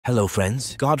Hello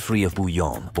friends, Godfrey of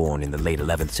Bouillon, born in the late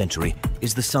 11th century,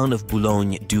 is the son of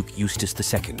Boulogne Duke Eustace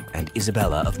II and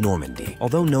Isabella of Normandy.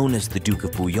 Although known as the Duke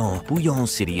of Bouillon, Bouillon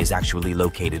city is actually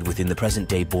located within the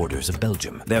present-day borders of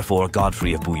Belgium. Therefore,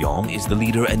 Godfrey of Bouillon is the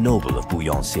leader and noble of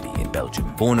Bouillon city in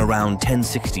Belgium. Born around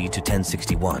 1060 to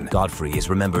 1061, Godfrey is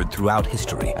remembered throughout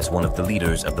history as one of the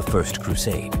leaders of the First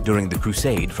Crusade. During the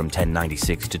Crusade from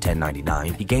 1096 to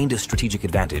 1099, he gained a strategic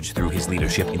advantage through his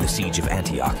leadership in the siege of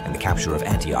Antioch and the capture of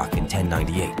Antioch in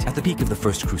 1098. At the peak of the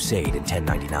First Crusade in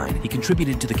 1099, he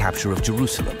contributed to the capture of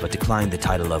Jerusalem, but declined the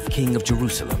title of King of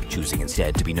Jerusalem, choosing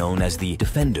instead to be known as the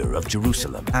Defender of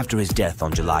Jerusalem. After his death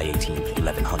on July 18,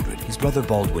 1100, his brother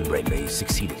Baldwin Bradley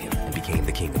succeeded him and became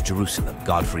the King of Jerusalem.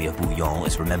 Godfrey of Bouillon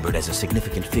is remembered as a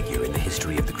significant figure in the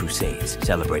history of the Crusades,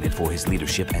 celebrated for his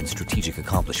leadership and strategic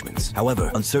accomplishments.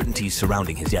 However, uncertainties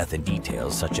surrounding his death and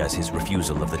details, such as his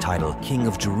refusal of the title King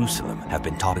of Jerusalem, have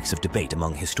been topics of debate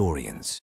among historians.